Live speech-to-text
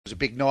was a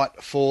big night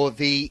for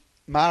the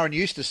Maher and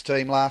Eustace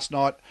team last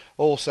night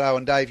also,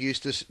 and Dave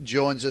Eustace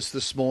joins us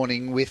this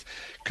morning with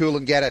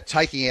Coolangatta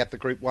taking out the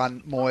Group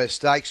 1 Moir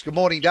Stakes. Good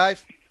morning,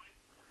 Dave.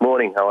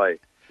 Morning, how are you?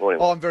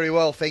 Morning. Oh, I'm very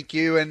well, thank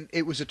you, and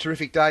it was a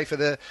terrific day for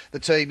the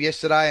team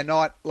yesterday and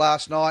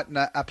last night, and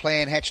a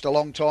plan hatched a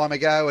long time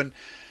ago. And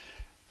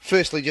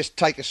firstly, just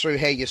take us through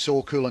how you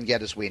saw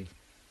Coolangatta's win.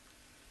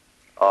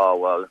 Oh,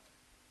 well,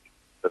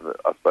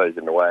 I suppose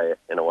in a way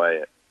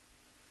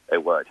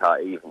it worked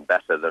out even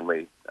better than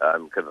we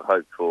could have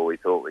hoped for. We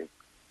thought we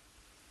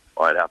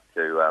might have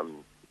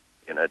to,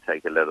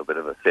 take a little bit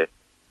of a sit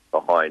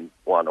behind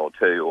one or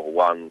two or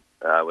one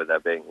with there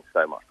being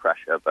so much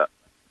pressure, but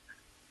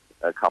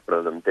a couple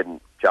of them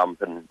didn't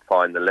jump and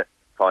find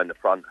the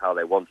front how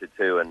they wanted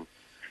to, and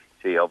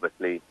she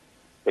obviously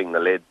pinged the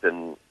lids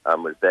and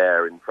was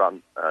there in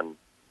front, and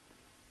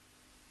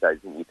I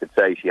don't think you could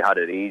say she had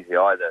it easy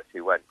either.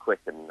 She went quick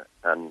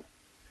and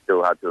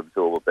still had to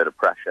absorb a bit of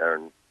pressure,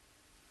 and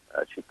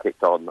she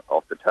kicked on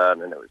off the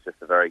turn, and it was just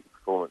a very good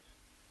performance.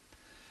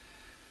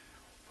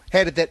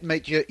 How did that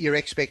meet your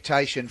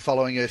expectation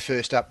following her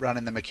first up run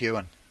in the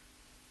McEwen?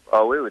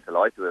 Oh, we were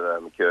delighted with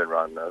her McEwen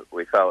run.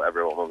 We felt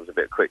everyone was a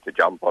bit quick to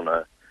jump on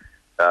her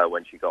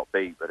when she got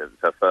beat, but it was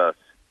her first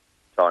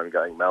time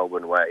going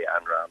Melbourne way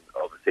and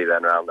obviously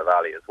then around the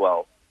valley as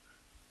well.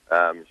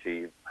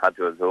 She had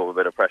to absorb a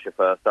bit of pressure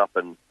first up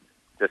and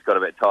just got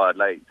a bit tired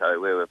late, so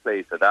we were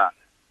pleased with that.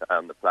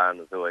 The plan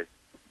was always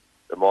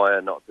the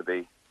Moir not to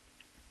be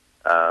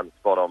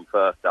spot on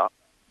first up,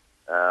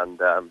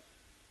 and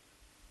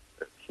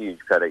huge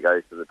credit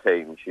goes to the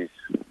team. She's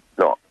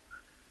not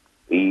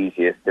the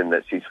easiest in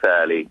that she's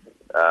fairly,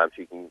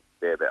 she can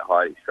be a bit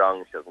highly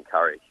strung. She doesn't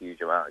carry a huge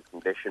amount of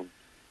condition.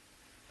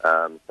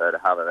 So to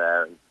have her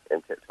there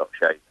in tip-top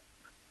shape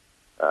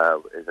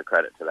is a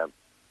credit to them.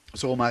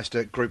 It's almost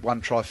a Group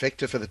 1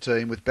 trifecta for the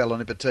team with Bella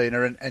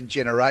Nipotina and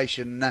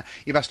Generation.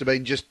 You must have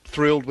been just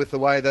thrilled with the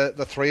way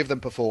the three of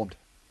them performed.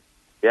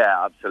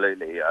 Yeah,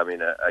 absolutely. I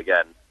mean,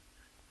 again,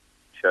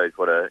 shows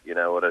what a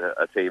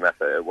team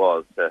effort it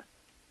was to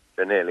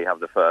nearly have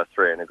the first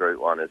three in a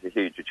Group 1 is a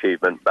huge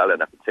achievement. Bella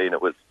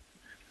Nipotina was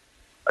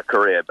a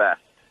career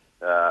best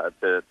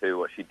to do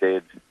what she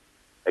did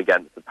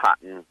against the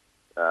pattern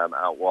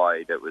out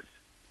wide. It was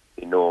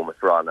an enormous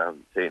run. I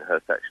haven't seen her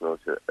sectionals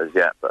as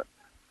yet, but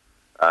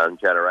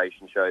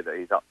Generation showed that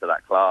he's up to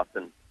that class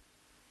and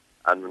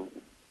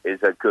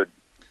is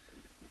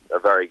a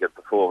very good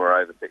performer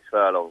over 6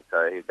 furlongs.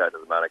 So he'd go to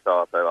the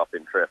Manicato up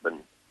in trip, and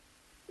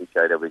he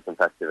showed he'll be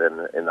competitive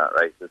in that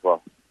race as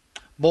well.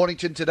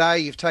 Mornington today,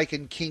 you've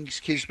taken King's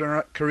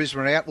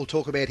Charisma out. We'll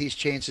talk about his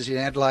chances in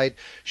Adelaide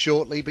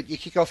shortly, but you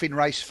kick off in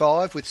race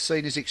 5 with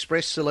Cena's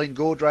Express, Celine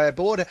Gaudray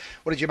aboard.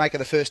 What did you make of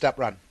the first up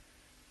run?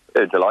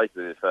 Delighted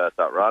with his first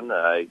up run.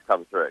 He's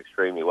come through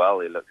extremely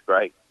well. He looks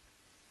great.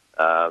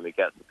 He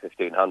gets the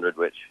 1500,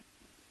 which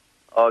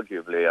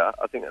arguably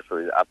I think that's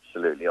really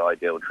absolutely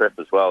ideal trip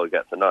as well. He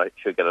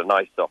should get a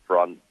nice soft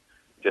run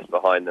just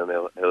behind them.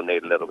 He'll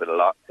need a little bit of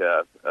luck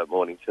at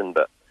Mornington,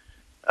 but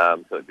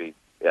so it'd be.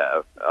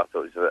 Yeah, I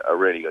thought it was a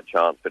really good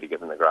chance, but he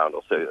given the ground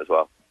will suit as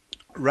well.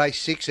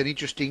 Race 6, an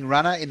interesting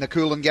runner in the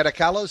Coolangatta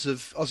colours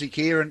of Aussie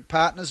Kia and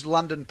Partners,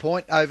 London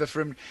Point, over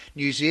from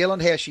New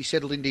Zealand. How's she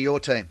settled into your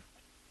team?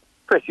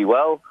 Pretty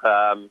well.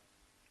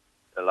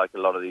 Like a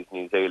lot of these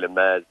New Zealand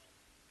mares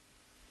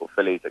or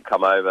fillies that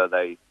come over,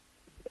 they're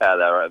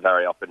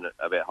very often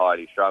a bit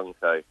highly strung,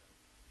 so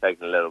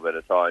taking a little bit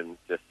of time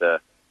just to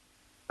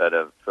sort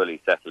of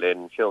fully settle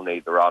in. She'll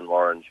need the run,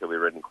 Warren. She'll be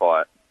ridden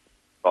quiet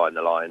behind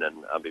the line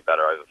and be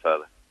better over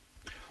further.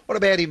 What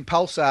about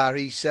Impulsar?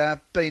 He's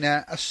been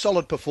a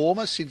solid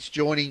performer since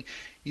joining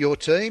your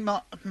team.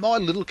 My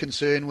little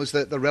concern was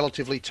that the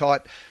relatively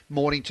tight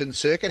Mornington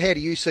circuit. How do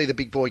you see the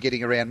big boy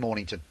getting around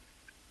Mornington?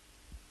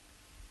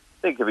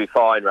 I think he'll be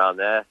fine around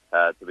there,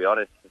 to be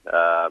honest.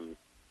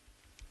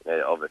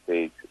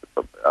 Obviously,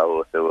 I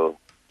also will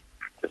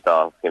just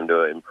ask him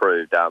to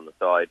improve down the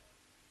side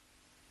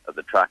of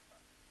the track.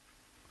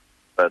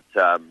 But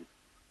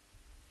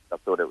I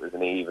thought it was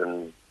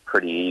an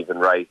pretty even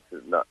race,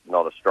 not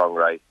a strong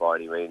race by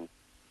any means.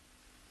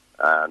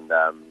 And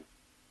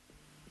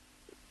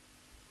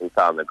he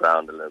found the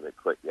ground a little bit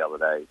quick the other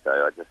day, so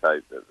I just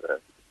hope that the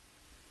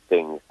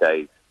Sting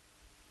stays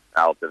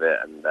out of it,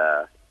 and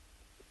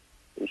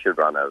he should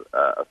run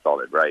a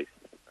solid race.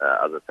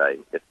 As I say,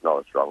 it's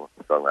not a strong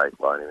race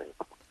by any means.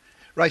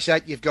 Race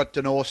 8, you've got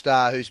Denor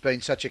Star, who's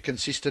been such a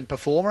consistent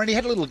performer, and he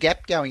had a little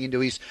gap going into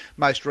his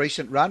most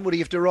recent run. Would he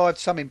have derived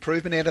some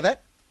improvement out of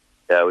that?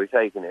 Yeah, we've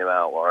taken him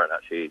out, Warren.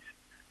 Actually,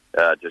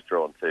 he's just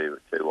drawn too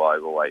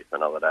wide. We'll wait for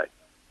another day.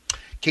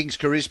 King's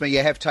Charisma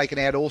you have taken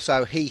out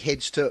also. He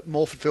heads to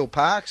Morphettville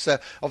Park, so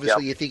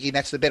obviously You're thinking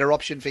that's the better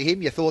option for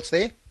him. Your thoughts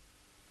there?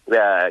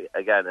 Yeah,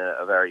 again,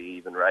 a very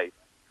even race.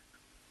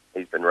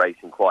 He's been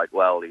racing quite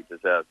well. He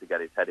deserves to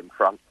get his head in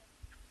front,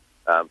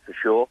 for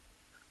sure.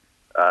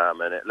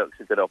 And it looks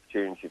a good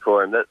opportunity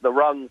for him. The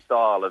run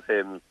style of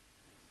him,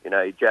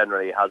 he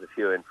generally has a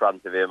few in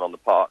front of him on the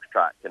Parks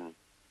track and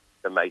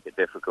can make it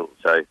difficult.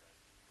 So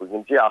we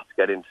can just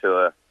get into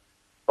a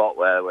spot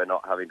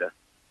having to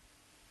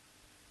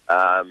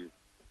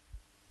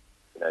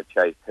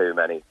chase too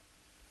many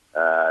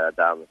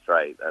down the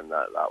straight, then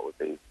that would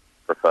be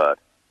preferred.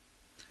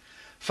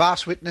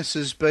 Fast Witness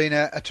has been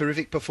a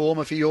terrific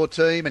performer for your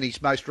team, and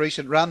his most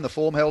recent run, the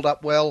form held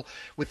up well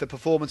with the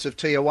performance of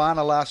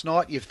Tijuana last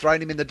night. You've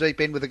thrown him in the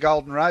deep end with the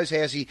Golden Rose.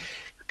 How's he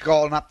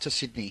gone up to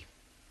Sydney?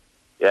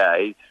 Yeah,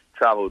 he's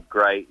travelled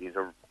great. He's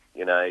a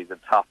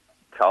tough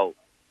colt.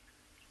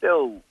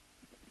 Still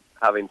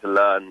having to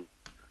learn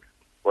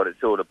what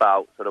it's all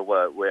about, sort of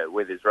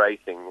with his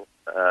racing.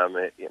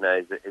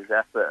 His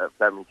effort at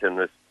Flemington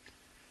was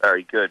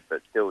very good,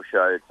 but still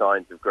showed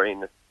signs of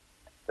greenness.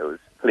 It was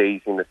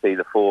pleasing to see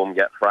the form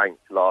get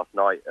franked last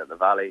night at the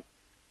Valley,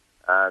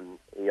 and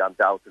he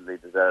undoubtedly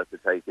deserves to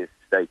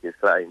stake his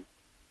claim.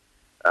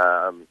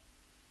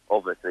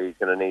 Obviously, he's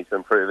going to need to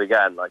improve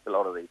again, like a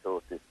lot of these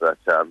horses, but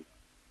he'll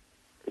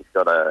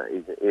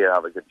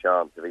have a good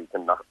chance if he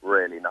can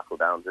really knuckle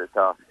down to his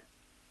task.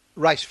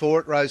 Race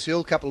 4 at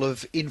Rosehill, couple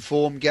of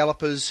informed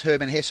gallopers,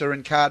 Herman Hesse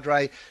and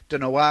Cadre de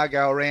Noir,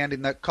 go around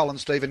in the Colin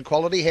Stephen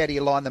quality. How do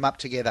you line them up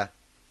together?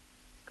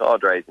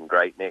 Cadre's in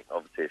great nick,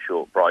 obviously a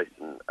short price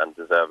and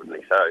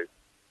deservedly so.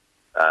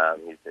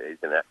 He's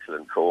in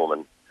excellent form,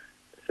 and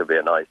this will be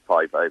a nice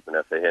pipe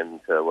opener for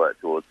him to work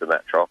towards the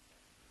Metro.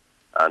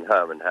 And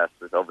Herman Hesse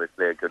was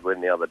obviously a good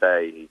win the other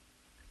day. He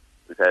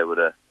was able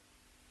to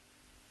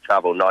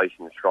travel nice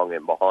and strong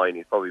in behind.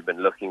 He's probably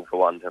been looking for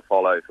one to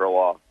follow for a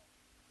while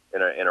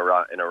in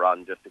a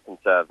run just to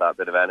conserve that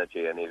bit of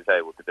energy, and he was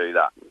able to do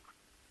that. It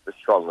was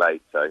strong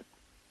late, so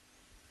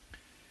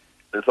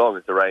as long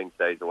as the rain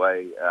stays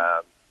away,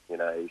 he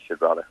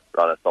should run a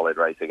solid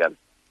race again.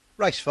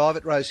 Race 5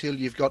 at Rosehill,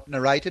 you've got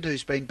Narrated,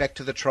 who's been back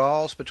to the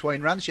trials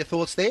between runs. Your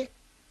thoughts there?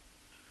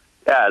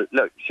 Yeah,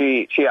 look,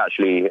 she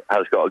actually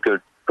has got a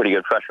pretty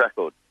good fresh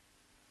record.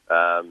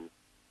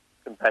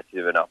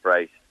 Competitive enough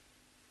race.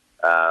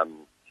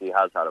 She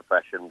has had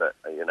oppression, but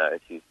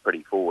she's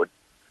pretty forward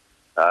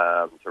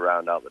to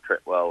round out the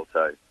trip well.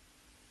 So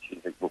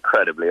she's an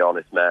incredibly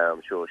honest mare.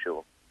 I'm sure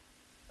she'll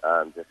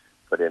just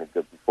put in a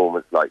good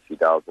performance like she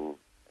does, and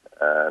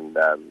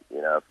a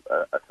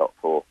top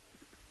 4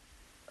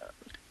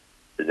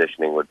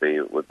 positioning would be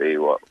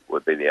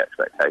the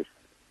expectation.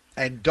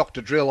 And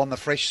Dr. Drill on the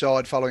fresh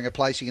side following a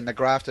placing in the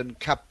Grafton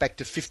Cup back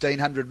to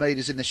 1,500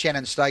 metres in the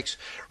Shannon Stakes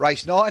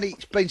race 9.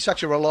 He's been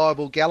such a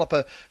reliable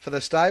galloper for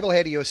the stable.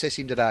 How do you assess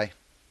him today?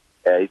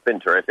 Yeah, he's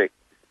been terrific.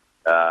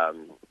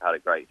 Had a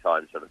great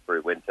time sort of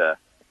through winter,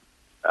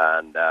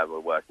 and we're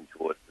working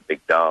towards the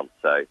big dance.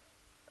 So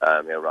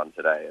he'll run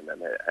today and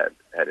then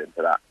head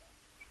into that.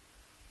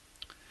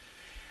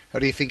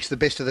 Who do you think's the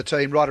best of the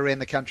team right around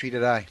the country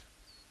today?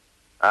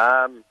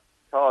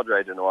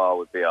 Cadre de Noir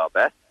would be our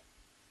best.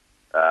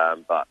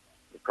 But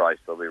the price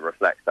probably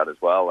reflects that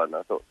as well, and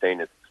I thought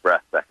Tina's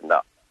Express second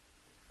up.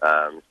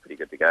 It's pretty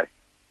good to go.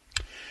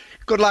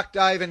 Good luck,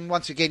 Dave, and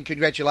once again,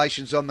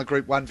 congratulations on the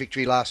Group 1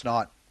 victory last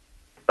night.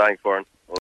 Thanks, Warren.